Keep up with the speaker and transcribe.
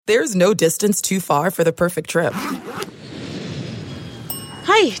There's no distance too far for the perfect trip.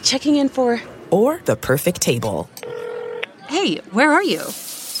 Hi, checking in for... Or the perfect table. Hey, where are you?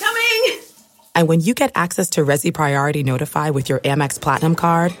 Coming! And when you get access to Resi Priority Notify with your Amex Platinum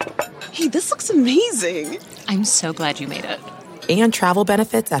card... Hey, this looks amazing. I'm so glad you made it. And travel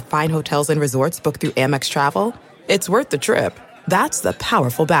benefits at fine hotels and resorts booked through Amex Travel, it's worth the trip. That's the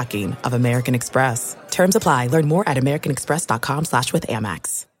powerful backing of American Express. Terms apply. Learn more at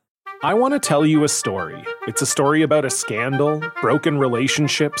americanexpress.com/withAmex. I want to tell you a story. It's a story about a scandal, broken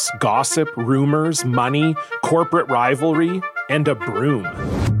relationships, gossip, rumors, money, corporate rivalry, and a broom.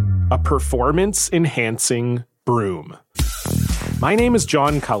 A performance-enhancing broom. My name is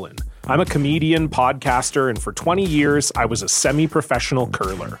John Cullen. I'm a comedian, podcaster, and for 20 years, I was a semi-professional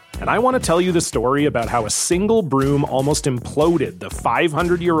curler. And I want to tell you the story about how a single broom almost imploded the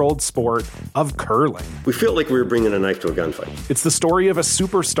 500-year-old sport of curling. We feel like we were bringing a knife to a gunfight. It's the story of a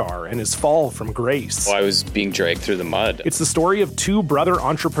superstar and his fall from grace. Well, I was being dragged through the mud. It's the story of two brother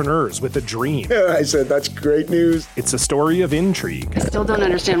entrepreneurs with a dream. I said, that's great news. It's a story of intrigue. I still don't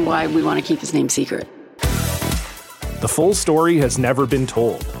understand why we want to keep his name secret. The full story has never been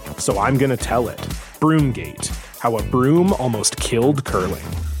told, so I'm going to tell it. Broomgate, how a broom almost killed curling.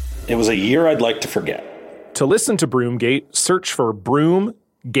 It was a year I'd like to forget. To listen to Broomgate, search for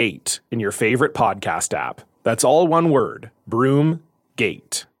Broomgate in your favorite podcast app. That's all one word,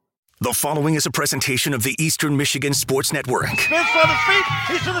 Broomgate. The following is a presentation of the Eastern Michigan Sports Network. Smith on the feet,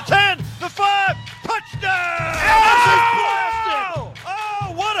 he's to the 10, the 5, touchdown!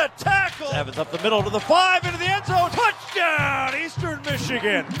 Oh, what a tackle! Evans up the middle to the 5, into the end zone, touchdown, Eastern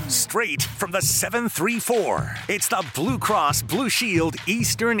Michigan! Straight from the 734, it's the Blue Cross Blue Shield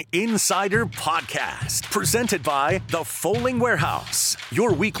Eastern Insider Podcast, presented by The Foaling Warehouse,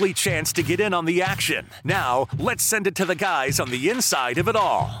 your weekly chance to get in on the action. Now, let's send it to the guys on the inside of it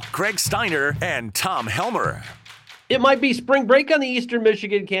all, Greg Steiner and Tom Helmer. It might be spring break on the Eastern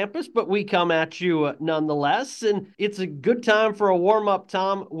Michigan campus, but we come at you nonetheless, and it's a good time for a warm-up,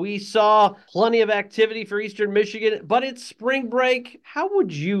 Tom. We saw plenty of activity for Eastern Michigan, but it's spring break. How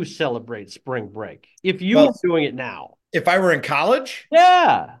would you celebrate spring break if you were doing it now? If I were in college?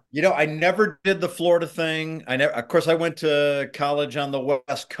 Yeah. You know, I never did the Florida thing. Of course, I went to college on the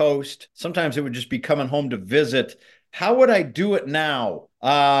West Coast. Sometimes it would just be coming home to visit. How would I do it now?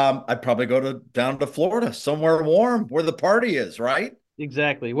 I'd probably go down to Florida, somewhere warm where the party is, right?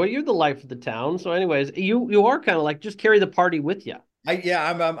 Exactly. Well, you're the life of the town. So anyways, you are kind of like, just carry the party with you.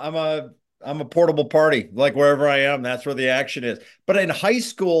 I'm a portable party. Like wherever I am, that's where the action is. But in high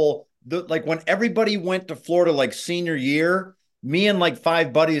school, like when everybody went to Florida, like senior year, me and like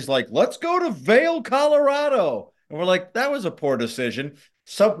 5 buddies, like, let's go to Vail, Colorado. And we're like, that was a poor decision.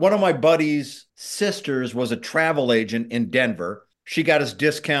 So one of my buddies' sisters was a travel agent in Denver. She got us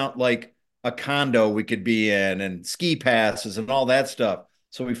discount like a condo we could be in and ski passes and all that stuff.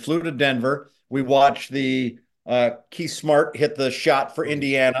 So we flew to Denver. We watched the Keith Smart hit the shot for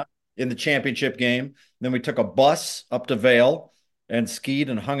Indiana in the championship game. Then we took a bus up to Vail and skied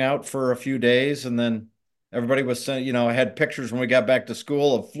and hung out for a few days. And then everybody was, had pictures when we got back to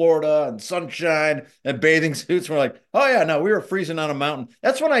school of Florida and sunshine and bathing suits. We're like, oh yeah, no, we were freezing on a mountain.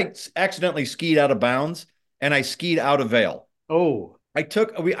 That's when I accidentally skied out of bounds and I skied out of Vail. Oh, I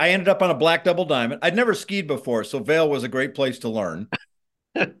ended up on a black double diamond. I'd never skied before, so Vail was a great place to learn.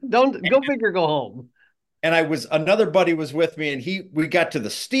 Don't go big or go home. And another buddy was with me, and we got to the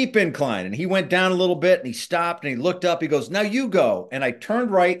steep incline, and he went down a little bit, and he stopped, and he looked up. He goes, now you go. And I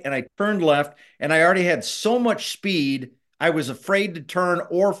turned right, and I turned left, and I already had so much speed, I was afraid to turn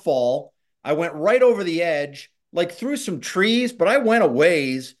or fall. I went right over the edge, like through some trees, but I went a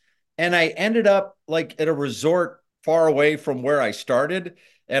ways, and I ended up like at a resort far away from where I started,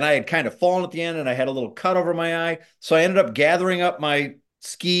 and I had kind of fallen at the end, and I had a little cut over my eye. So I ended up gathering up my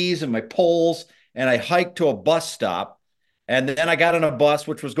skis and my poles, and I hiked to a bus stop. And then I got on a bus,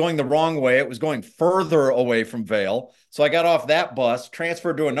 which was going the wrong way. It was going further away from Vail. So I got off that bus,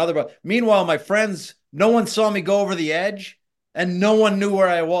 transferred to another bus. Meanwhile, my friends, no one saw me go over the edge, and no one knew where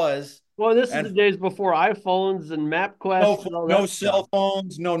I was. Well, this is the days before iPhones and MapQuest. No cell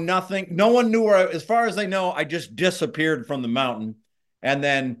phones, no nothing. No one knew where as far as I know, I just disappeared from the mountain. And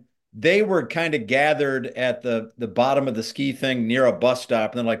then they were kind of gathered at the bottom of the ski thing near a bus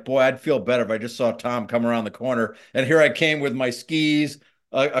stop. And they're like, boy, I'd feel better if I just saw Tom come around the corner. And here I came with my skis,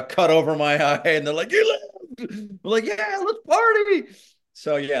 a cut over my eye. And they're like, you lived. We're like, yeah, let's party.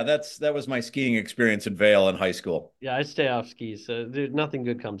 So yeah, that was my skiing experience in Vail in high school. Yeah, I stay off skis, so nothing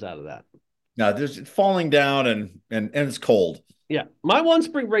good comes out of that. No, there's falling down and it's cold. Yeah, my one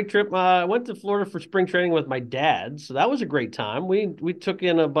spring break trip, I went to Florida for spring training with my dad, so that was a great time. We took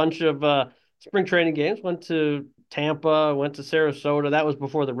in a bunch of spring training games. Went to Tampa, went to Sarasota. That was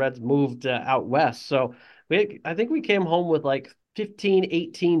before the Reds moved out west. So I think we came home with like 15,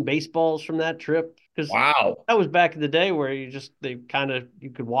 18 baseballs from that trip because Wow. that was back in the day where you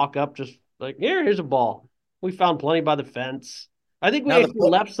could walk up just like, here's a ball. We found plenty by the fence. I think we Now actually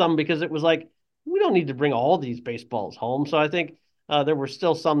left some because it was like we don't need to bring all these baseballs home. So I think there were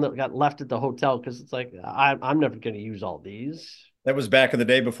still some that got left at the hotel because it's like I'm never going to use all these. that was back in the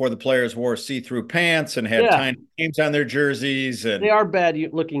day before the players wore see-through pants and had tiny names on their jerseys. And they are bad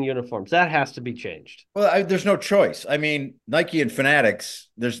looking uniforms. That has to be changed. well, there's no choice. I mean, Nike and Fanatics,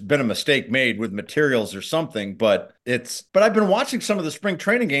 there's been a mistake made with materials or something, but I've been watching some of the spring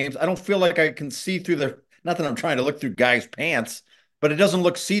training games. I don't feel like I can see through not that I'm trying to look through guys' pants, but it doesn't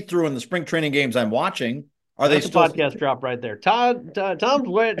look see-through in the spring training games I'm watching. That's a podcast drop right there. Tom's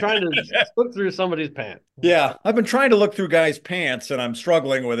trying to look through somebody's pants. Yeah, I've been trying to look through guys' pants, and I'm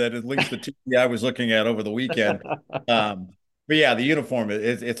struggling with it. At least the TV I was looking at over the weekend. But yeah, the uniform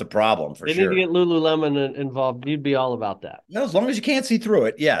it's a problem for sure. They need to get Lululemon involved. You'd be all about that. No, as long as you can't see through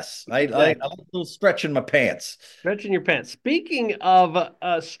it. Yes, exactly. I like a little stretch in my pants. Stretching your pants. Speaking of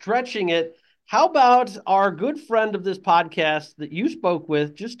stretching it, how about our good friend of this podcast that you spoke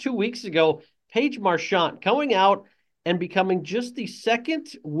with just 2 weeks ago, Paige Marchant, going out and becoming just the second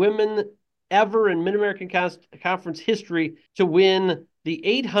woman ever in Mid-American Conference history to win the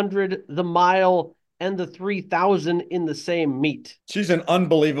 800, the mile, and the 3,000 in the same meet. She's an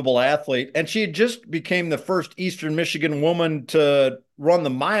unbelievable athlete, and she had just became the first Eastern Michigan woman to run the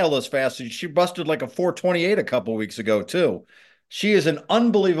mile as fast as she busted like a 4:28 a couple weeks ago, too. She is an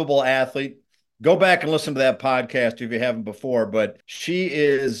unbelievable athlete. Go back and listen to that podcast if you haven't before, but she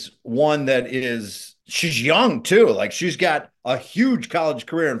is one she's young too. Like she's got a huge college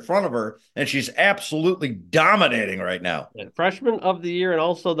career in front of her, and she's absolutely dominating right now. Yeah, freshman of the year and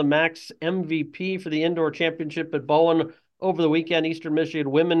also the Max MVP for the indoor championship at Bowen over the weekend. Eastern Michigan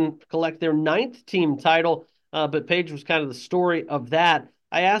women collect their 9th team title, but Paige was kind of the story of that.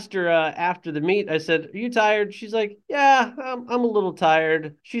 I asked her after the meet, I said, "Are you tired?" She's like, "Yeah, I'm a little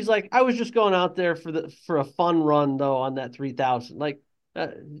tired." She's like, "I was just going out there for a fun run though on that 3,000." Like,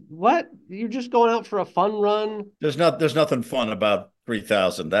 what? You're just going out for a fun run? There's nothing fun about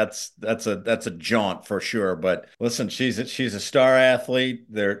 3,000. That's a jaunt for sure. But listen, she's a star athlete.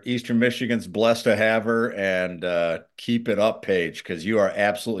 Eastern Michigan's blessed to have her, and keep it up, Paige, because you are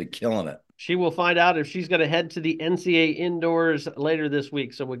absolutely killing it. She will find out if she's going to head to the NCAA indoors later this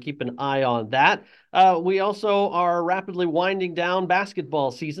week, so we'll keep an eye on that. We also are rapidly winding down basketball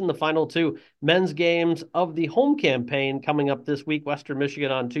season, the final 2 men's games of the home campaign coming up this week, Western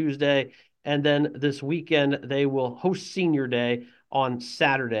Michigan on Tuesday, and then this weekend they will host Senior Day on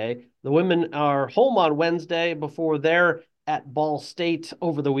Saturday. The women are home on Wednesday before they're at Ball State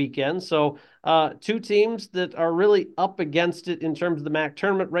over the weekend. So 2 teams that are really up against it in terms of the MAC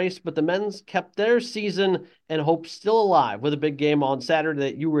tournament race, but the men's kept their season and hope still alive with a big game on Saturday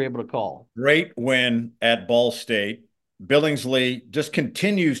that you were able to call. Great win at Ball State. Billingsley just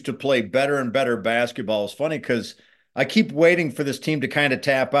continues to play better and better basketball. It's funny because I keep waiting for this team to kind of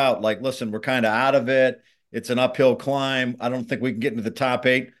tap out. Like, listen, we're kind of out of it. It's an uphill climb. I don't think we can get into the top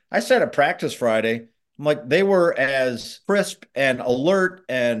 8. I said at practice Friday, I'm like, they were as crisp and alert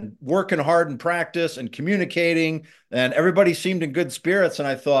and working hard in practice and communicating, and everybody seemed in good spirits. And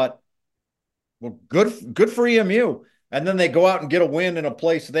I thought, well, good for EMU. And then they go out and get a win in a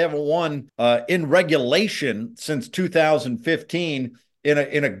place they haven't won in regulation since 2015 in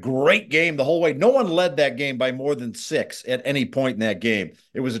a great game the whole way. No one led that game by more than 6 at any point in that game.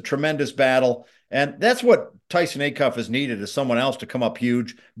 It was a tremendous battle. And that's what Tyson Acuff has needed, is someone else to come up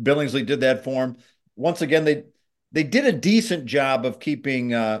huge. Billingsley did that for him. Once again, they did a decent job of keeping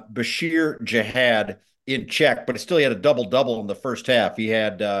Bashir Jihad in check, but still he had a double-double in the first half. He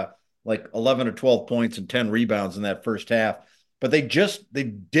had like 11 or 12 points and 10 rebounds in that first half. But they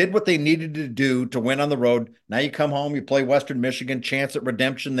did what they needed to do to win on the road. Now you come home, you play Western Michigan, chance at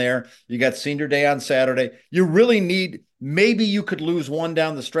redemption there. You got Senior Day on Saturday. You really need, maybe you could lose one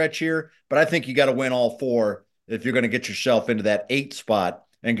down the stretch here, but I think you got to win all 4 if you're going to get yourself into that 8 spot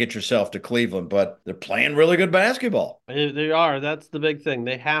and get yourself to Cleveland. But they're playing really good basketball. They are. That's the big thing.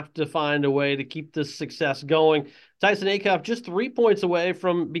 They have to find a way to keep this success going. Tyson Acuff just 3 points away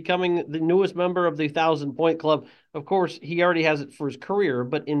from becoming the newest member of the 1,000-point club. Of course, he already has it for his career,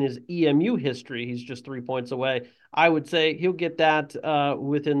 but in his EMU history, he's just 3 points away. I would say he'll get that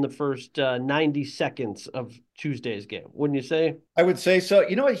within the first 90 seconds of Tuesday's game. Wouldn't you say? I would say so.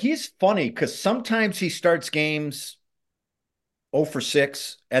 You know what? He's funny because sometimes he starts games 0 for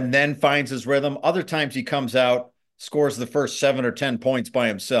 6 and then finds his rhythm. Other times he comes out, scores the first 7 or 10 points by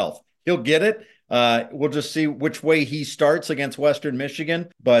himself. He'll get it. We'll just see which way he starts against Western Michigan,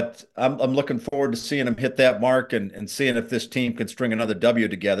 but I'm looking forward to seeing him hit that mark and seeing if this team can string another W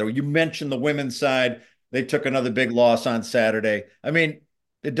together. You mentioned the women's side. They took another big loss on Saturday. I mean,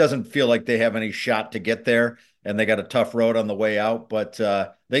 it doesn't feel like they have any shot to get there, and they got a tough road on the way out, but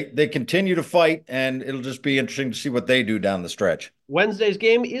they continue to fight, and it'll just be interesting to see what they do down the stretch. Wednesday's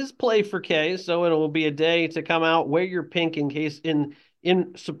game is Play for K, so it will be a day to come out, wear your pink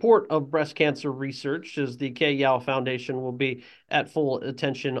in support of breast cancer research, as the K Yao Foundation will be at full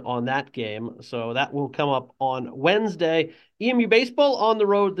attention on that game. So that will come up on Wednesday. EMU baseball on the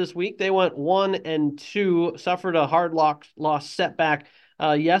road this week. They went 1-2, suffered a hard loss setback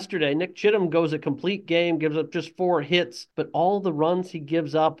yesterday. Nick Chittum goes a complete game, gives up just 4 hits, but all the runs he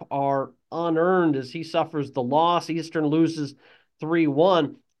gives up are unearned as he suffers the loss. Eastern loses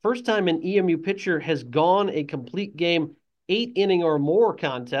 3-1. First time an EMU pitcher has gone a complete game 8-inning or more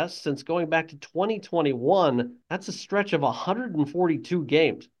contests since going back to 2021. That's a stretch of 142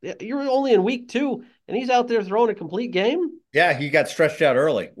 games. You're only in week 2, and he's out there throwing a complete game? Yeah, he got stretched out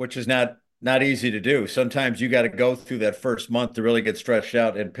early, which is not easy to do. Sometimes you got to go through that first month to really get stretched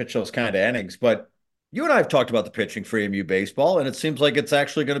out and pitch those kind of innings. But you and I have talked about the pitching for EMU baseball, and it seems like it's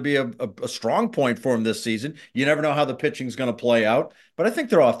actually going to be a strong point for him this season. You never know how the pitching is going to play out, but I think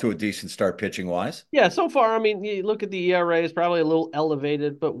they're off to a decent start pitching-wise. Yeah, so far, I mean, you look at the ERA, it's probably a little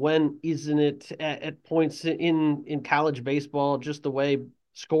elevated, but when isn't it at points in college baseball, just the way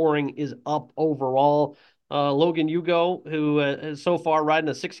scoring is up overall? Logan Hugo, who is so far riding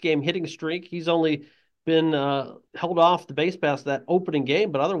a 6-game hitting streak, he's only been held off the base pass that opening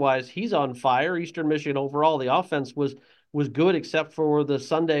game, but otherwise he's on fire. Eastern Michigan overall, the offense was good except for the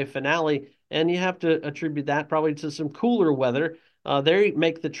Sunday finale, and you have to attribute that probably to some cooler weather. They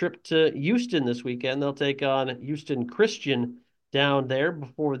make the trip to Houston this weekend. They'll take on Houston Christian down there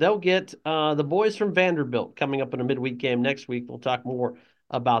before they'll get the boys from Vanderbilt coming up in a midweek game next week. We'll talk more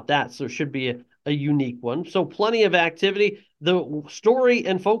about that, so it should be a unique one. So plenty of activity. The story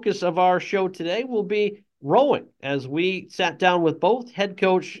and focus of our show today will be rowing, as we sat down with both head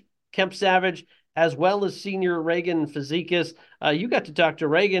coach Kemp Savage as well as senior Reagan Fazekas. You got to talk to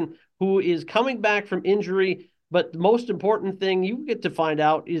Reagan, who is coming back from injury, but the most important thing you get to find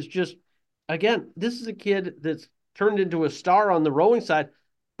out is just, again, this is a kid that's turned into a star on the rowing side,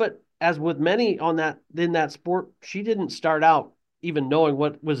 but as with many in that sport, she didn't start out even knowing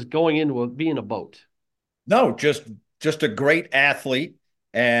what was going into being a boat. No, just a great athlete,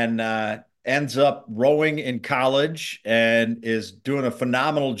 and ends up rowing in college and is doing a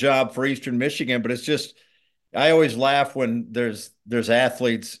phenomenal job for Eastern Michigan. But it's just, I always laugh when there's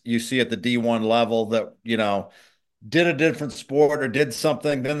athletes you see at the D1 level that, did a different sport or did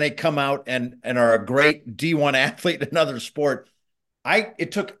something, then they come out and are a great D1 athlete in another sport.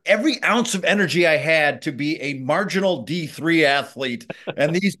 It took every ounce of energy I had to be a marginal D3 athlete.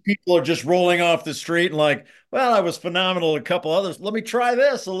 And these people are just rolling off the street and like, well, I was phenomenal. A couple others. Let me try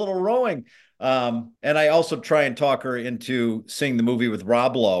this, a little rowing. And I also try and talk her into seeing the movie with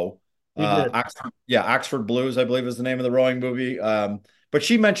Rob Lowe. Oxford Blues, I believe is the name of the rowing movie. But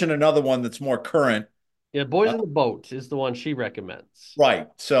she mentioned another one that's more current. Yeah, Boys in the Boat is the one she recommends. Right.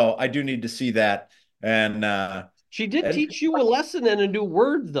 So I do need to see that. And she did teach you a lesson and a new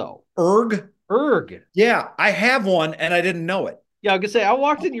word, though. Erg. Yeah, I have one, and I didn't know it. Yeah, I was gonna say, I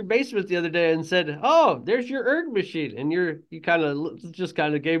walked in your basement the other day and said, "Oh, there's your erg machine," and you kind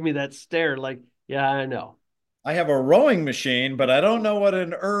of gave me that stare, like, "Yeah, I know." I have a rowing machine, but I don't know what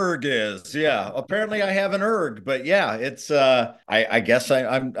an erg is. Yeah, apparently I have an erg, but yeah, it's I guess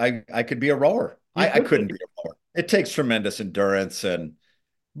I could be a rower. I couldn't be a rower. It takes tremendous endurance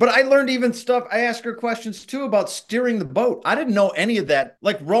but I learned even stuff. I asked her questions too about steering the boat. I didn't know any of that.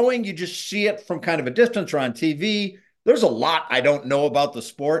 Like rowing, you just see it from kind of a distance or on TV. There's a lot I don't know about the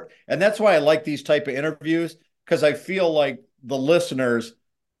sport. And that's why I like these type of interviews, because I feel like the listeners,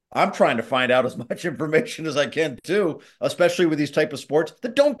 I'm trying to find out as much information as I can too, especially with these type of sports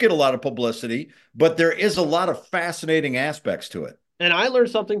that don't get a lot of publicity, but there is a lot of fascinating aspects to it. And I learned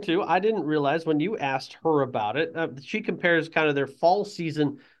something too. I didn't realize when you asked her about it. She compares kind of their fall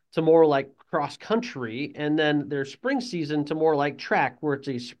season to more like cross country, and then their spring season to more like track, where it's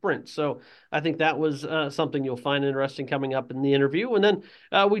a sprint. So I think that was something you'll find interesting coming up in the interview. And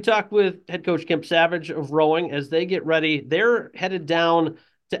then we talked with head coach Kemp Savage of rowing as they get ready. They're headed down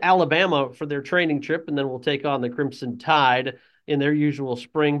to Alabama for their training trip, and then we'll take on the Crimson Tide. in their usual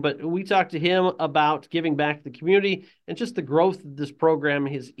spring. But we talked to him about giving back to the community and just the growth of this program.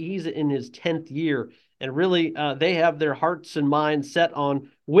 He's in his 10th year. And really, they have their hearts and minds set on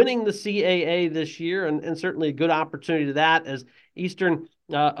winning the CAA this year, and certainly a good opportunity to that, as Eastern,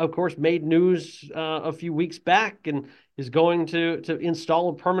 of course, made news a few weeks back and is going to install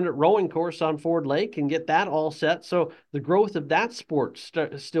a permanent rowing course on Ford Lake and get that all set. So the growth of that sport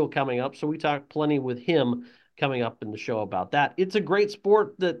still coming up. So we talked plenty with him coming up in the show about that. It's a great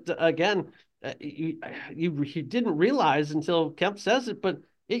sport that, again, you didn't realize until Kemp says it, but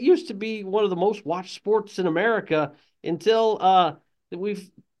it used to be one of the most watched sports in America until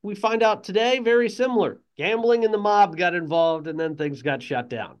we find out today, very similar. Gambling and the mob got involved, and then things got shut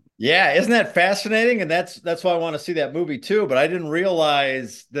down. Yeah, isn't that fascinating? And that's why I want to see that movie too. But I didn't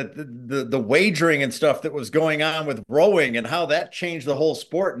realize that the wagering and stuff that was going on with rowing and how that changed the whole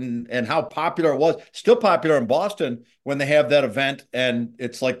sport and how popular it was. Still popular in Boston when they have that event, and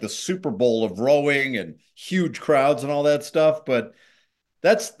it's like the Super Bowl of rowing and huge crowds and all that stuff. But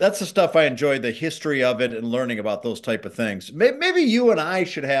that's the stuff I enjoyed, the history of it and learning about those type of things. Maybe you and I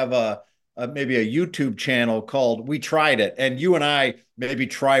should have maybe a YouTube channel called We Tried It, and you and I maybe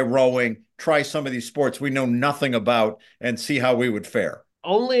try rowing, try some of these sports we know nothing about, and see how we would fare.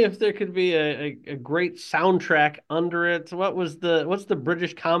 Only if there could be a great soundtrack under it. What's the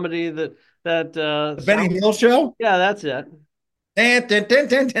British comedy that the Benny Hill Show? Yeah, that's it.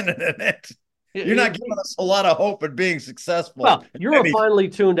 You're not giving us a lot of hope at being successful. Well, you're a finely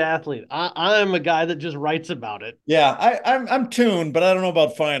tuned athlete. I'm a guy that just writes about it. Yeah, I'm tuned, but I don't know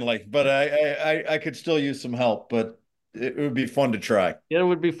about finally. But I could still use some help. But it would be fun to try. It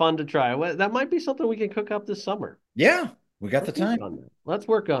would be fun to try. Well, that might be something we can cook up this summer. Yeah, we got the time. Let's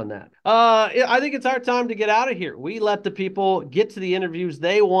work on that. I think it's our time to get out of here. We let the people get to the interviews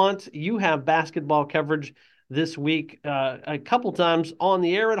they want. You have basketball coverage this week a couple times on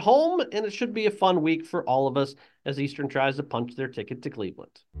the air at home, and it should be a fun week for all of us as Eastern tries to punch their ticket to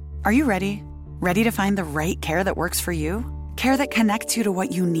Cleveland. Are you ready? Ready to find the right care that works for you? Care that connects you to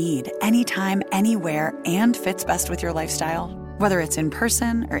what you need anytime, anywhere, and fits best with your lifestyle? Whether it's in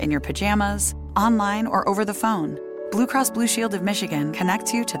person or in your pajamas, online or over the phone, Blue Cross Blue Shield of Michigan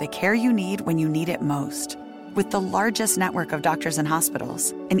connects you to the care you need when you need it most. With the largest network of doctors and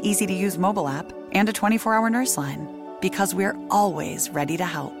hospitals, an easy-to-use mobile app, and a 24-hour nurse line. Because we're always ready to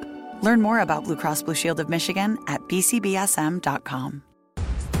help. Learn more about Blue Cross Blue Shield of Michigan at bcbsm.com.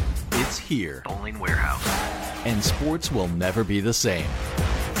 It's here. Bowling Warehouse. And sports will never be the same.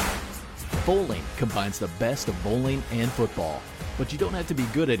 Bowling combines the best of bowling and football. But you don't have to be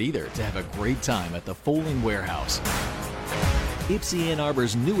good at either to have a great time at the Bowling Warehouse. Ypsi Ann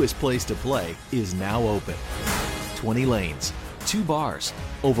Arbor's newest place to play is now open. 20 lanes, 2 bars,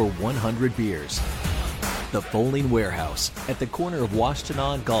 over 100 beers. The Bowling Warehouse at the corner of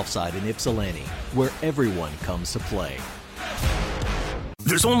Washtenaw and Gulfside in Ypsilanti, where everyone comes to play.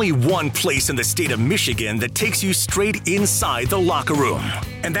 There's only one place in the state of Michigan that takes you straight inside the locker room.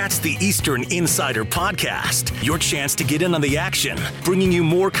 And that's the Eastern Insider Podcast. Your chance to get in on the action, bringing you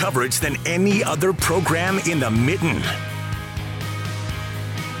more coverage than any other program in the Mitten.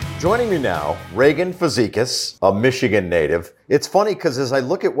 Joining me now, Reagan Fazekas, a Michigan native. It's funny because as I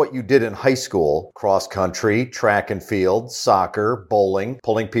look at what you did in high school, cross country, track and field, soccer, bowling,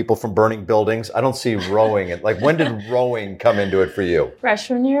 pulling people from burning buildings, I don't see rowing. Like, when did rowing come into it for you?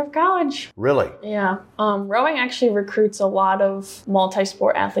 Freshman year of college. Really? Yeah. Rowing actually recruits a lot of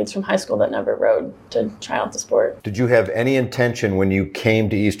multi-sport athletes from high school that never rowed to try out the sport. Did you have any intention when you came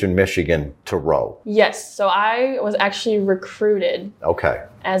to Eastern Michigan to row? Yes. So I was actually recruited. Okay.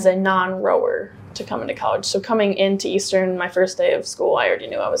 As a non-rower to come into college. So coming into Eastern, my first day of school, I already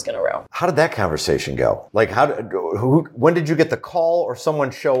knew I was going to row. How did that conversation go? Like, when did you get the call, or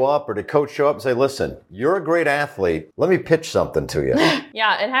someone show up, or did coach show up and say, listen, you're a great athlete, let me pitch something to you?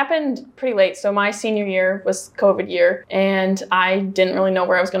 Yeah, it happened pretty late. So my senior year was COVID year, and I didn't really know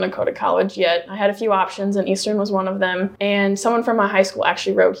where I was going to go to college yet. I had a few options, and Eastern was one of them. And someone from my high school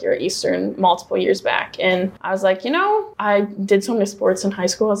actually rowed here at Eastern multiple years back. And I was like, I did so many sports in high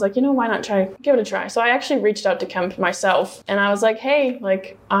school. I was like, why not give it a try? So I actually reached out to Kemp myself, and I was like, hey,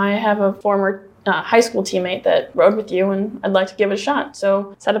 I have a former high school teammate that rowed with you, and I'd like to give it a shot.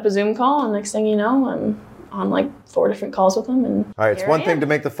 So set up a Zoom call, and next thing you know, I'm on 4 different calls with them. And all right, it's one thing to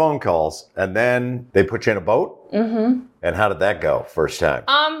make the phone calls, and then they put you in a boat? Mm-hmm. And how did that go first time?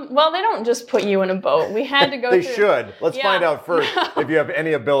 Well, they don't just put you in a boat. We had to go They should. Let's find out first if you have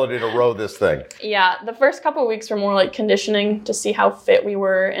any ability to row this thing. Yeah, the first couple of weeks were more like conditioning to see how fit we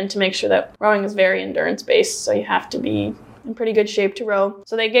were and to make sure that rowing is very endurance-based. So you have to be in pretty good shape to row.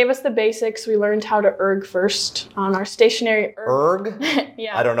 So they gave us the basics. We learned how to erg first on our stationary erg.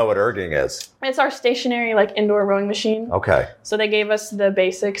 Yeah. I don't know what erging is. It's our stationary indoor rowing machine. Okay. So they gave us the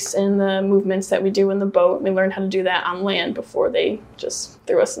basics and the movements that we do in the boat. We learned how to do that on land before they just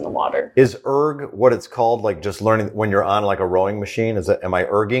threw us in the water. Is erg what it's called? Like just learning when you're on a rowing machine? Am I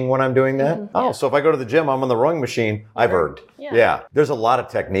erging when I'm doing that? Mm-hmm. Oh, yeah. So if I go to the gym, I'm on the rowing machine, I've erged. Yeah. There's a lot of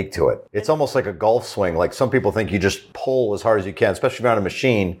technique to it. It's almost like a golf swing. Like some people think you just pull as hard as you can, especially if you're on a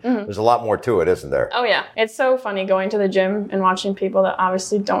machine. Mm-hmm. There's a lot more to it, isn't there? Oh yeah. It's so funny going to the gym and watching people that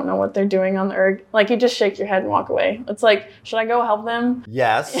obviously don't know what they're doing on the erg. You just shake your head and walk away. It's should I go help them?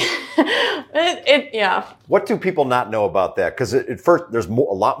 Yes. Yeah. What do people not know about that? Because at first, there's a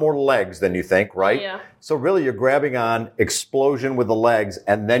lot more legs than you think, right? Yeah. So really, you're grabbing on explosion with the legs,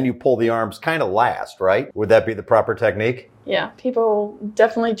 and then you pull the arms kind of last, right? Would that be the proper technique? Yeah, people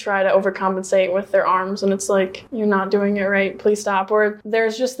definitely try to overcompensate with their arms, and it's you're not doing it right, please stop. Or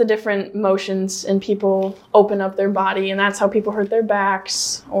there's just the different motions, and people open up their body, and that's how people hurt their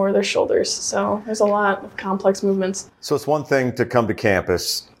backs or their shoulders. So there's a lot of complex movements. So it's one thing to come to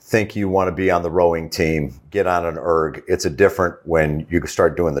campus, think you want to be on the rowing team, get on an erg. It's a different when you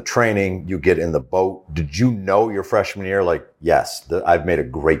start doing the training, you get in the boat. Did you know your freshman year, yes, I've made a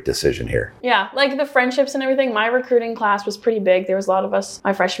great decision here? Yeah, the friendships and everything. My recruiting class was pretty big. There was a lot of us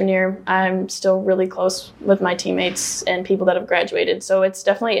my freshman year. I'm still really close with my teammates and people that have graduated. So it's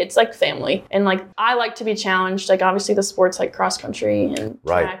definitely, it's like family. And I like to be challenged. Obviously the sports cross country and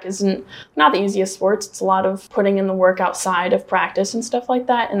track isn't not the easiest sports. It's a lot of putting in the work outside of practice and stuff like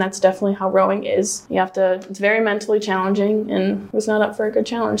that. And that's definitely how rowing is. It's very mentally challenging and was not up for a good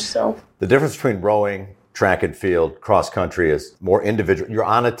challenge. So the difference between rowing, track and field, cross country is more individual. You're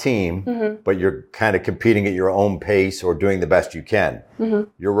on a team, mm-hmm. but you're kind of competing at your own pace or doing the best you can. Mm-hmm.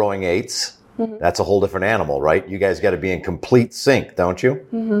 You're rowing eights. Mm-hmm. That's a whole different animal, right? You guys got to be in complete sync, don't you?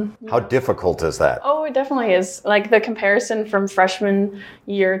 Mm-hmm. How difficult is that? Oh, it definitely is. The comparison from freshman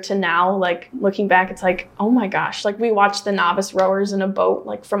year to now, looking back, it's oh my gosh. We watch the novice rowers in a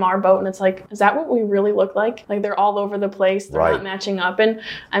boat, from our boat, and it's is that what we really look like? They're all over the place. They're not matching up.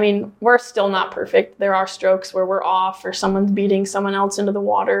 And we're still not perfect. There are strokes where we're off or someone's beating someone else into the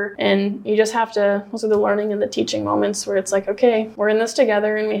water. And you just have to, those are the learning and the teaching moments where it's okay, we're in this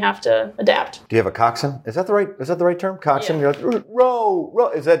together and we have to adapt. Do you have a coxswain? Is that the right term? Coxswain? Yeah. You're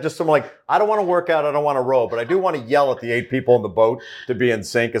row. Is that just someone I don't want to work out, I don't want to row, but I do want to yell at the 8 people in the boat to be in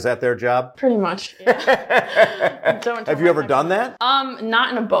sync. Is that their job? Pretty much. Yeah. Have you ever done that?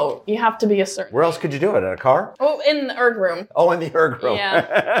 Not in a boat. You have to be a certain. Where else could you do it? In a car? Oh, in the erg room. Oh, in the erg room.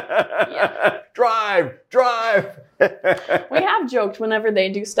 Yeah. Drive. We have joked whenever they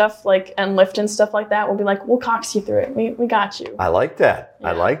do stuff and lift and stuff like that, we'll be we'll cox you through it. We got you. I like that. Yeah.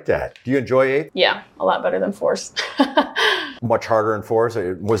 I like that. Do you enjoy 8? Yeah, a lot better than 4s. Much harder in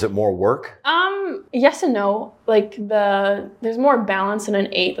 4s? Was it more work? Yes and no. There's more balance in an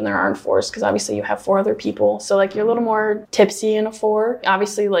 8 than there are in 4s because obviously you have 4 other people. So you're a little more tipsy in a 4.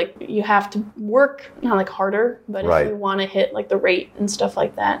 Obviously you have to work not harder, but if you want to hit the rate and stuff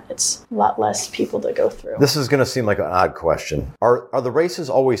like that, it's a lot less people to go through. This is going to seem like an odd question. Are the races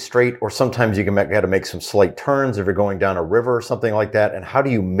always straight, or sometimes you got to make some slight turns if you're going down a river or something like that? And how do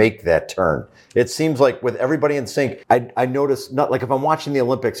you make that turn? It seems with everybody in sync, I notice not if I'm watching the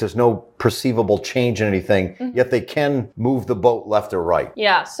Olympics, there's no perceivable change in anything, mm-hmm. yet they can move the boat left or right.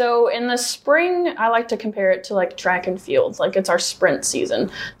 Yeah, so in the spring, I like to compare it to track and field. It's our sprint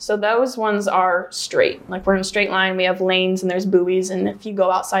season. So those ones are straight. We're in a straight line, we have lanes and there's buoys, and if you go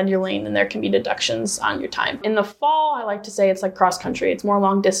outside your lane, then there can be deductions on your time. In the fall, I like to say it's cross country. It's more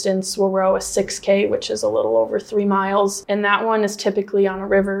long distance. We'll row a 6K, which is a little over 3 miles. And that one is typically on a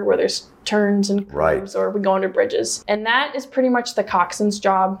river where there's turns and curves, or we go under bridges. And that is pretty much the coxswain's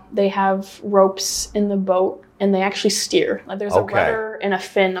job. They have ropes in the boat and they actually steer. There's a rudder and a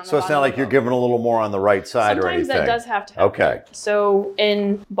fin on the So it's not you're giving a little more on the right side or anything. Sometimes that does have to happen. Okay. So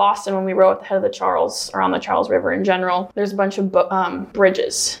in Boston, when we row at the head of the Charles, or on the Charles River in general, there's a bunch of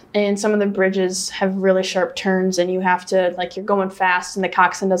bridges. And some of the bridges have really sharp turns and you have to, you're going fast and the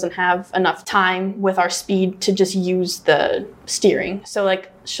coxswain doesn't have enough time with our speed to just use the steering. So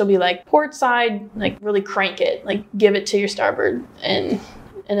she'll be port side, really crank it, give it to your starboard and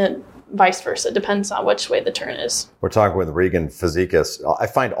it vice versa. Depends on which way the turn is. We're talking with Regan Fazekas. I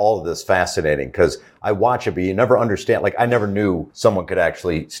find all of this fascinating because I watch it, but you never understand. I never knew someone could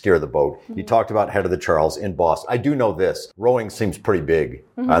actually steer the boat. Mm-hmm. You talked about head of the Charles in Boston. I do know this. Rowing seems pretty big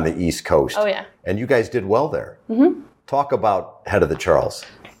mm-hmm. on the East Coast. Oh, yeah. And you guys did well there. Mm-hmm. Talk about head of the Charles.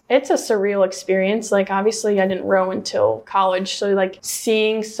 It's a surreal experience. Like, obviously I didn't row until college. So like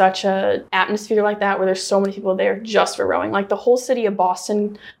seeing such a atmosphere like that where there's so many people there just for rowing, like the whole city of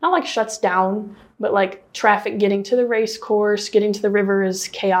Boston, not like shuts down, but like traffic getting to the race course, getting to the river is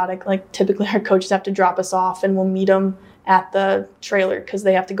chaotic. Like typically our coaches have to drop us off and we'll meet them at the trailer because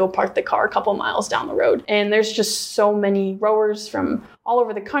they have to go park the car a couple miles down the road. And there's just so many rowers from all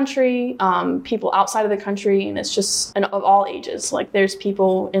over the country, people outside of the country, and it's just of all ages. Like there's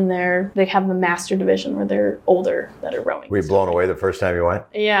people in there, they have the master division where they're older that are rowing. Were you blown away the first time you went?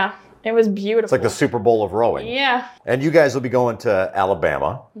 Yeah. It was beautiful. It's like the Super Bowl of rowing. Yeah. And you guys will be going to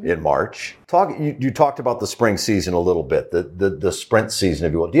Alabama in March. You talked about the spring season a little bit, the sprint season,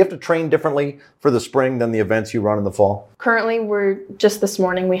 if you will. Do you have to train differently for the spring than the events you run in the fall? Currently, just this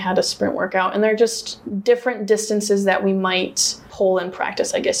morning, we had a sprint workout, and they're just different distances that we might pull in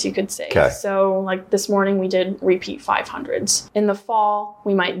practice, I guess you could say. Okay. So like this morning, we did repeat 500s. In the fall,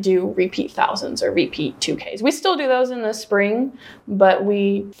 we might do repeat 1000s or repeat 2Ks. We still do those in the spring, but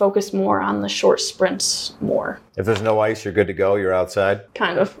we focus more on the short sprints more. If there's no ice, you're good to go? You're outside?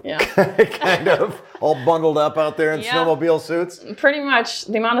 Kind of, yeah. Kind of. All bundled up out there in snowmobile suits? Pretty much.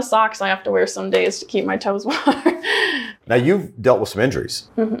 The amount of socks I have to wear some days to keep my toes warm. Now, you've dealt with some injuries,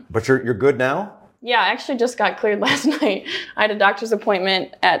 but you're good now? Yeah, I actually just got cleared last night. I had a doctor's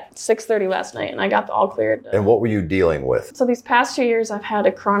appointment at 6:30 last night, and I got all cleared. And what were you dealing with? So these past 2 years, I've had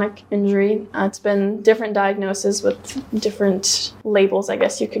a chronic injury. It's been different diagnoses with different labels, I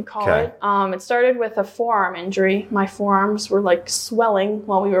guess you could call it. It started with a forearm injury. My forearms were like swelling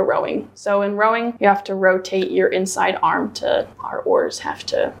while we were rowing. So in rowing, you have to rotate your inside arm to our oars have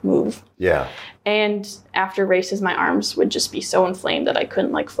to move. Yeah. And after races, my arms would just be so inflamed that I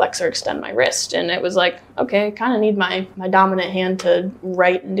couldn't like flex or extend my wrist. And it was like, okay, I kind of need my dominant hand to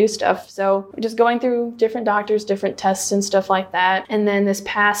write and do stuff. So just going through different doctors, different tests and stuff like that. And then this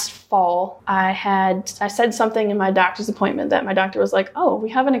past fall, I said something in my doctor's appointment that my doctor was like, oh, we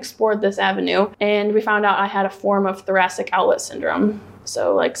haven't explored this avenue. And we found out I had a form of thoracic outlet syndrome.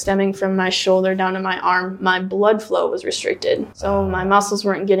 So like stemming from my shoulder down to my arm, my blood flow was restricted. So my muscles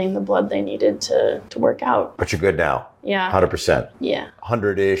weren't getting the blood they needed to work out. But you're good now? Yeah. 100%? Yeah.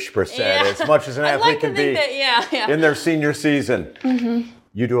 100-ish%, as much as an athlete can be in their senior season. Mm-hmm.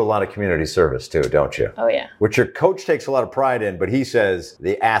 You do a lot of community service too, don't you? Oh, yeah. Which your coach takes a lot of pride in, but he says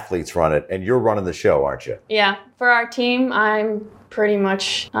the athletes run it, and you're running the show, aren't you? Yeah. For our team, I'm pretty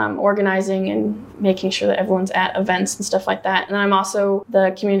much organizing and making sure that everyone's at events and stuff like that. And I'm also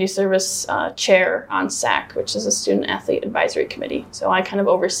the community service chair on SAC, which is a Student Athlete Advisory Committee. So I kind of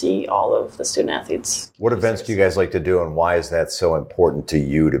oversee all of the student athletes. What events do you guys like to do, and why is that so important to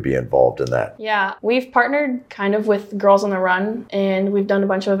you to be involved in that? Yeah, we've partnered kind of with Girls on the Run, and we've done a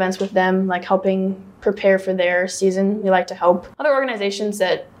bunch of events with them, like helping prepare for their season. We like to help other organizations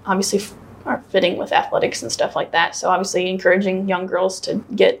that obviously are fitting with athletics and stuff like that. So obviously encouraging young girls to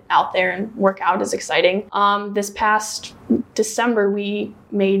get out there and work out is exciting. This past December, we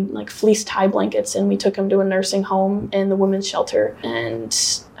made like fleece tie blankets and we took them to a nursing home and the women's shelter. And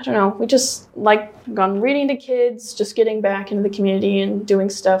I don't know, we just like gone reading to kids, just getting back into the community and doing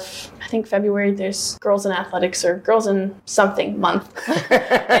stuff. I think February there's Girls in Athletics or Girls in Something Month. I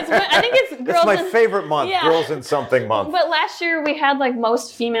think it's Girls It's my favorite month, yeah. Girls in Something Month. But last year we had like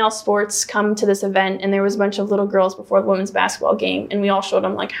most female sports come to this event, and there was a bunch of little girls before the women's basketball game, and we all showed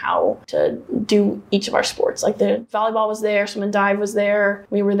them like how to do each of our sports. Like the volleyball was there, swim and dive was there,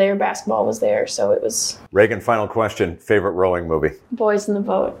 we were there, basketball was there, so it was... Reagan, final question, favorite rowing movie? Boys in the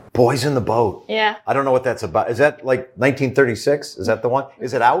Boat. Boys in the Boat. Yeah. I don't know what that's about. Is that like 1936? Is that the one?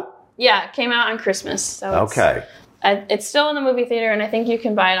 Is it out? Yeah, it came out on Christmas. So okay. It's still in the movie theater, and I think you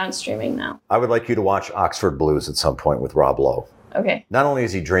can buy it on streaming now. I would like you to watch Oxford Blues at some point with Rob Lowe. Okay. Not only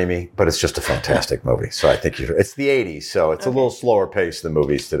is he dreamy, but it's just a fantastic movie. So I think it's the 80s, so it's a little slower pace than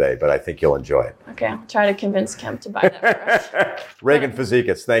movies today, but I think you'll enjoy it. Okay, I'll try to convince Kemp to buy that for us. Reagan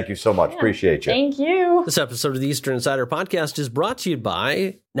Fazekas, thank you so much. Appreciate you. Thank you. This episode of the Eastern Insider Podcast is brought to you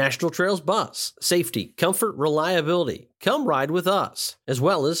by National Trails Bus. Safety, comfort, reliability. Come ride with us. As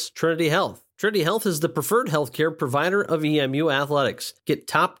well as Trinity Health. Trinity Health is the preferred healthcare provider of EMU athletics. Get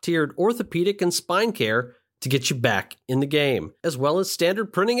top-tiered orthopedic and spine care to get you back in the game, as well as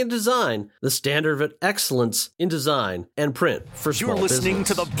Standard Printing and Design, the standard of excellence in design and print for small business. You're listening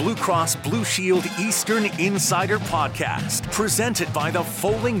to the Blue Cross Blue Shield Eastern Insider Podcast, presented by the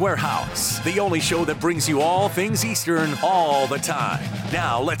Foaling Warehouse, the only show that brings you all things Eastern all the time.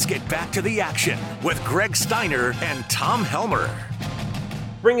 Now let's get back to the action with Greg Steiner and Tom Helmer.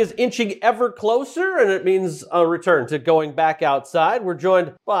 Spring is inching ever closer, and it means a return to going back outside. We're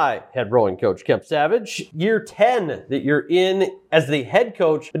joined by head rowing coach Kemp Savage. Year 10 that you're in as the head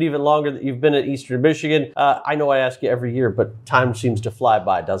coach, but even longer that you've been at Eastern Michigan. I know I ask you every year, but time seems to fly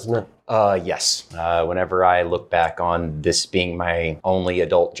by, doesn't it? Yes. Whenever I look back on this being my only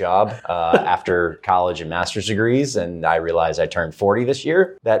adult job after college and master's degrees, and I realize I turned 40 this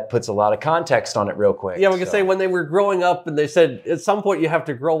year, that puts a lot of context on it real quick. Yeah, we can say when they were growing up and they said at some point you have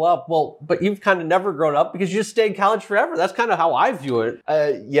to grow up. Well, but you've kind of never grown up because you just stayed in college forever. That's kind of how I view it.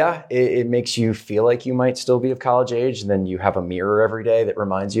 Yeah, it makes you feel like you might still be of college age, and then you have a mirror every day that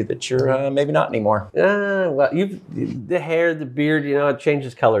reminds you that you're maybe not anymore. Well, the hair, the beard, it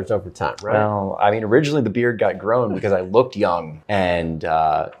changes colors over time. Right? Well, I mean, originally the beard got grown because I looked young and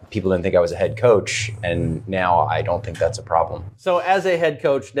people didn't think I was a head coach. And now I don't think that's a problem. So as a head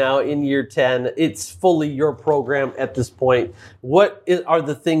coach now in year 10, it's fully your program at this point. What are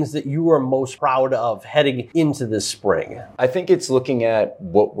the things that you are most proud of heading into this spring? I think it's looking at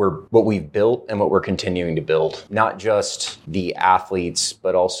what we've built and what we're continuing to build. Not just the athletes,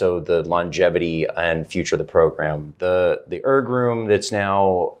 but also the longevity and future of the program. The erg room that's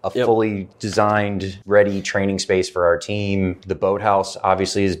now a fully designed, ready training space for our team. The boathouse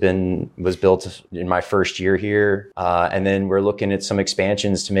obviously was built in my first year here. And then we're looking at some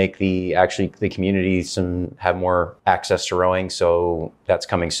expansions to make the community have more access to rowing. So that's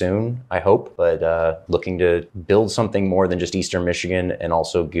coming soon, I hope. But looking to build something more than just Eastern Michigan and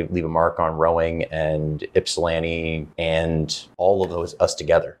also leave a mark on rowing and Ypsilanti and all of us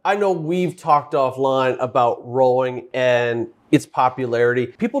together. I know we've talked offline about rowing and its popularity.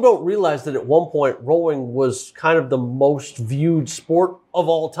 People don't realize that at one point rowing was kind of the most viewed sport of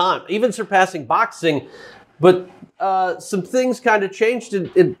all time, even surpassing boxing. But some things kind of changed and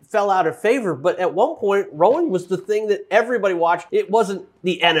it fell out of favor. But at one point, rowing was the thing that everybody watched. It wasn't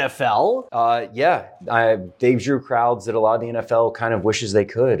the NFL. They drew crowds that a lot of the NFL kind of wishes they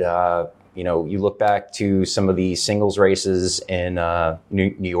could. You look back to some of the singles races in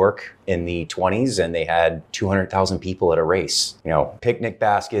New York in the 20s, and they had 200,000 people at a race. Picnic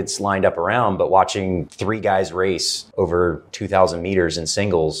baskets lined up around, but watching three guys race over 2,000 meters in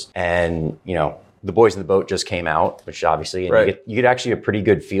singles, and the Boys in the Boat just came out, which obviously, and you get actually a pretty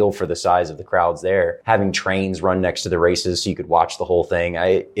good feel for the size of the crowds there. Having trains run next to the races so you could watch the whole thing.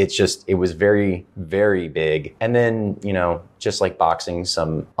 It was very, very big. And then, just like boxing,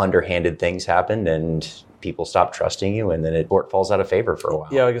 some underhanded things happened and people stop trusting you, and then it falls out of favor for a while.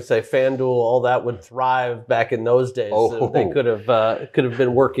 Yeah, I could say FanDuel, all that would thrive back in those days. So they could have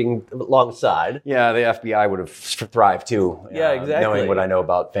been working alongside. Yeah, the FBI would have thrived too. Yeah, exactly. Knowing what I know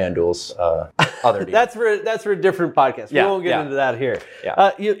about FanDuel's other deals. That's for a different podcast. We won't get into that here.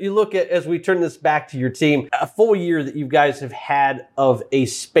 Yeah. You look at, as we turn this back to your team, a full year that you guys have had of a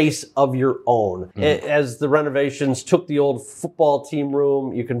space of your own. As the renovations took the old football team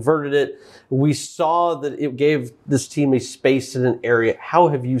room, you converted it. We saw that it gave this team a space in an area. How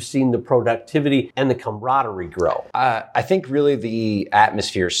have you seen the productivity and the camaraderie grow? I think really the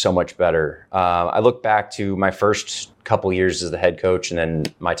atmosphere is so much better. I look back to my first couple years as the head coach and then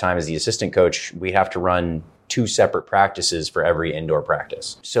my time as the assistant coach. We have to run 2 separate practices for every indoor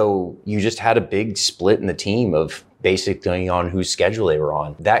practice. So you just had a big split in the team of basically on whose schedule they were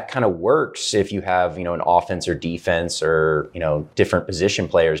on. That kind of works if you have, an offense or defense or, different position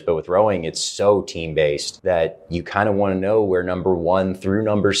players. But with rowing, it's so team-based that you kind of want to know where number 1 through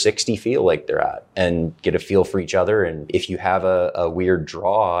number 60 feel like they're at and get a feel for each other. And if you have a weird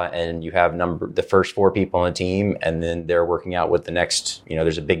draw and you have the first 4 people on the team and then they're working out with the next,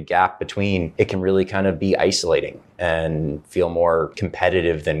 there's a big gap between, it can really kind of be isolating and feel more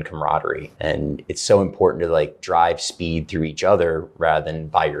competitive than camaraderie. And it's so important to drive speed through each other rather than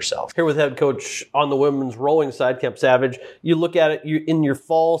by yourself. Here with head coach on the women's rowing side, Kemp Savage, you look at it, in your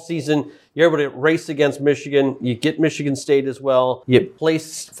fall season, you're able to race against Michigan. You get Michigan State as well. You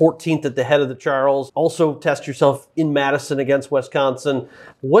place 14th at the head of the Charles. Also test yourself in Madison against Wisconsin.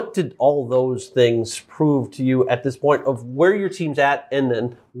 What did all those things prove to you at this point of where your team's at and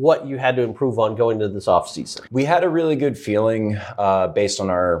then what you had to improve on going into this offseason? We had a really good feeling based on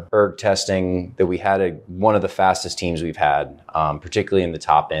our erg testing that we had one of the fastest teams we've had, particularly in the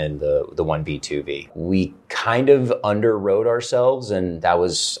top end, the 1B, 2B. We kind of underrode ourselves, and that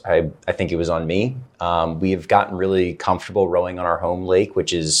was, I think it was on me. We have gotten really comfortable rowing on our home lake,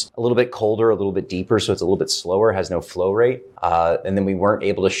 which is a little bit colder, a little bit deeper, so it's a little bit slower, has no flow rate. And then we weren't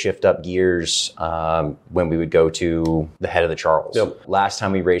able to shift up gears when we would go to the head of the Charles. Yep. Last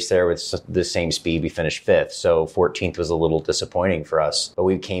time we raced there with the same speed, we finished 5th. So 14th was a little disappointing for us. But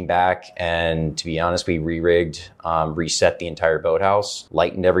we came back and, to be honest, we re-rigged, reset the entire boathouse,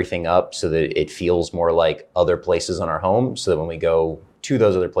 lightened everything up so that it feels more like other places on our home, so that when we go to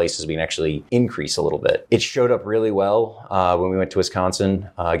those other places, we can actually increase a little bit. It showed up really well when we went to Wisconsin,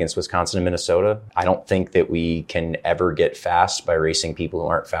 against Wisconsin and Minnesota. I don't think that we can ever get fast by racing people who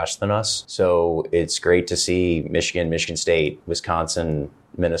aren't faster than us. So it's great to see Michigan, Michigan State, Wisconsin,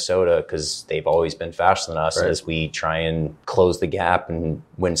 Minnesota, because they've always been faster than us. Right. As we try and close the gap and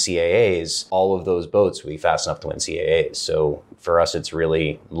win CAAs, all of those boats will be fast enough to win CAAs. So for us, it's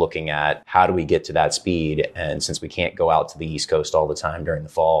really looking at how do we get to that speed. And since we can't go out to the East Coast all the time during the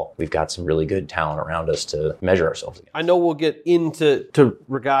fall, we've got some really good talent around us to measure ourselves against. I know we'll get into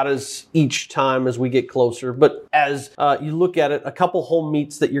regattas each time as we get closer, but as you look at it, a couple home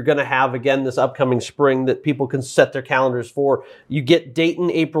meets that you're going to have again this upcoming spring that people can set their calendars for. You get Dayton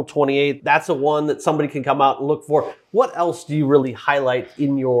April 28th. That's a one that somebody can come out and look for. What else do you really highlight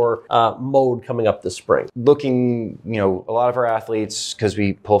in your mode coming up this spring? Looking, a lot of our athletes, because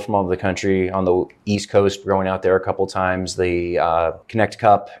we pull from all over the country, on the East Coast, we're going out there a couple times. The Connect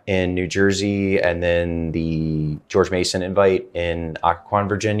Cup in New Jersey, and then the George Mason Invite in Occoquan,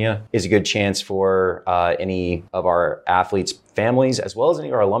 Virginia, is a good chance for any of our athletes' families, as well as any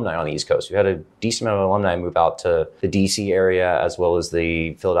of our alumni on the East Coast. We had a decent amount of alumni move out to the DC area, as well as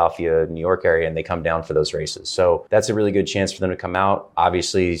the Philadelphia, New York area, and they come down for those races. So that's a really good chance for them to come out.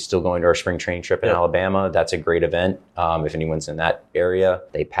 Obviously, still going to our spring training trip in Alabama. That's a great event. If anyone's in that area,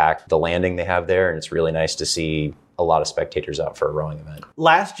 they pack the landing they have there, and it's really nice to see a lot of spectators out for a rowing event.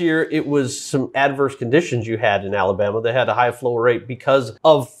 Last year, it was some adverse conditions you had in Alabama. They had a high flow rate because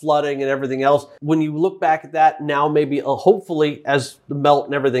of flooding and everything else. When you look back at that now, maybe hopefully as the melt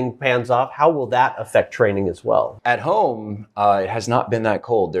and everything pans off, how will that affect training as well? At home, it has not been that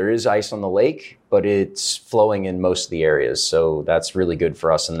cold. There is ice on the lake, but it's flowing in most of the areas. So that's really good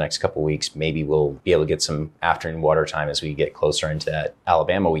for us in the next couple of weeks. Maybe we'll be able to get some afternoon water time as we get closer into that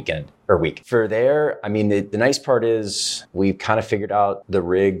Alabama week. For there, the nice part is we've kind of figured out the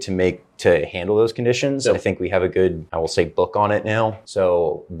rig to handle those conditions. Yep. I think we have a good, I will say, book on it now.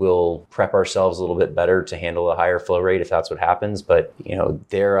 So we'll prep ourselves a little bit better to handle a higher flow rate if that's what happens. But,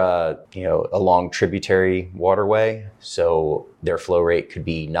 they're a long tributary waterway. So their flow rate could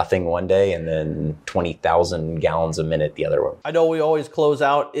be nothing one day and then 20,000 gallons a minute the other one. I know we always close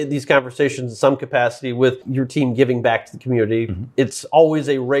out in these conversations in some capacity with your team giving back to the community. Mm-hmm. It's always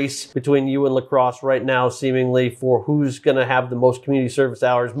a race between you and lacrosse right now, seemingly, for who's going to have the most community service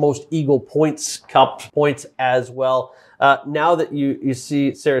hours, most Eagle Points Cup points as well. Now that you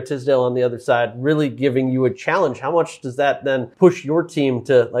see Sarah Tisdale on the other side really giving you a challenge, how much does that then push your team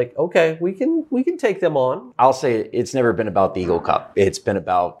to okay, we can take them on? I'll say it's never been about the Eagle Cup. It's been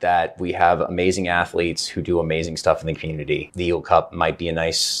about that we have amazing athletes who do amazing stuff in the community. The Eagle Cup might be a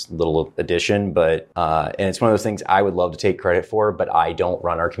nice little addition, but and it's one of those things I would love to take credit for, but I don't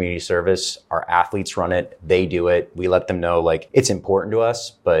run our community service. Our athletes run it. They do it. We let them know it's important to us,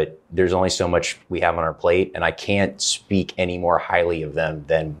 but there's only so much we have on our plate, and I can't speak any more highly of them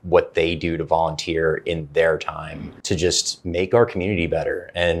than what they do to volunteer in their time to just make our community better.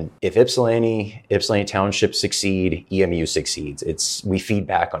 And if Ypsilanti Township succeed, EMU succeeds. We feed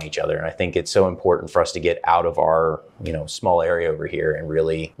back on each other, and I think it's so important for us to get out of our small area over here and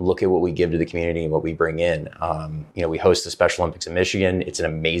really look at what we give to the community and what we bring in. We host the Special Olympics in Michigan. It's an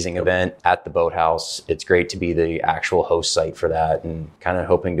amazing event at the Boathouse. It's great to be the actual host site for that, and kind of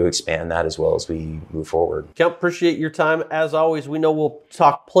hoping to expand that as well as we move forward. Kemp, appreciate your time. As always, we know we'll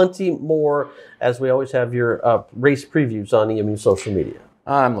talk plenty more as we always have your race previews on EMU social media.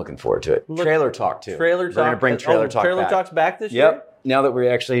 I'm looking forward to it. Trailer talk too. We're going to bring Trailer Talk back. Trailer Talk's back this year? Yep. Now that we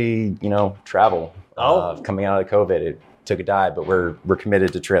actually, travel coming out of COVID, it took a dive, but we're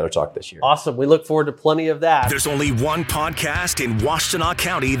committed to Trailer Talk this year. Awesome. We look forward to plenty of that. There's only one podcast in Washtenaw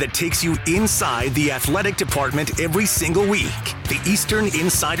County that takes you inside the athletic department every single week. The Eastern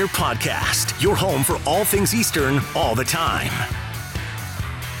Insider Podcast. Your home for all things Eastern all the time.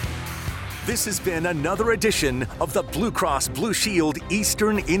 This has been another edition of the Blue Cross Blue Shield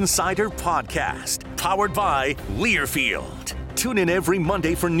Eastern Insider Podcast, powered by Learfield. Tune in every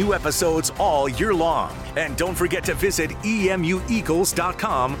Monday for new episodes all year long. And don't forget to visit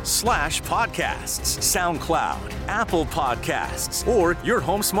emueagles.com/podcasts, SoundCloud, Apple Podcasts, or your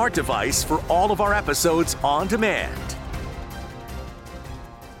home smart device for all of our episodes on demand.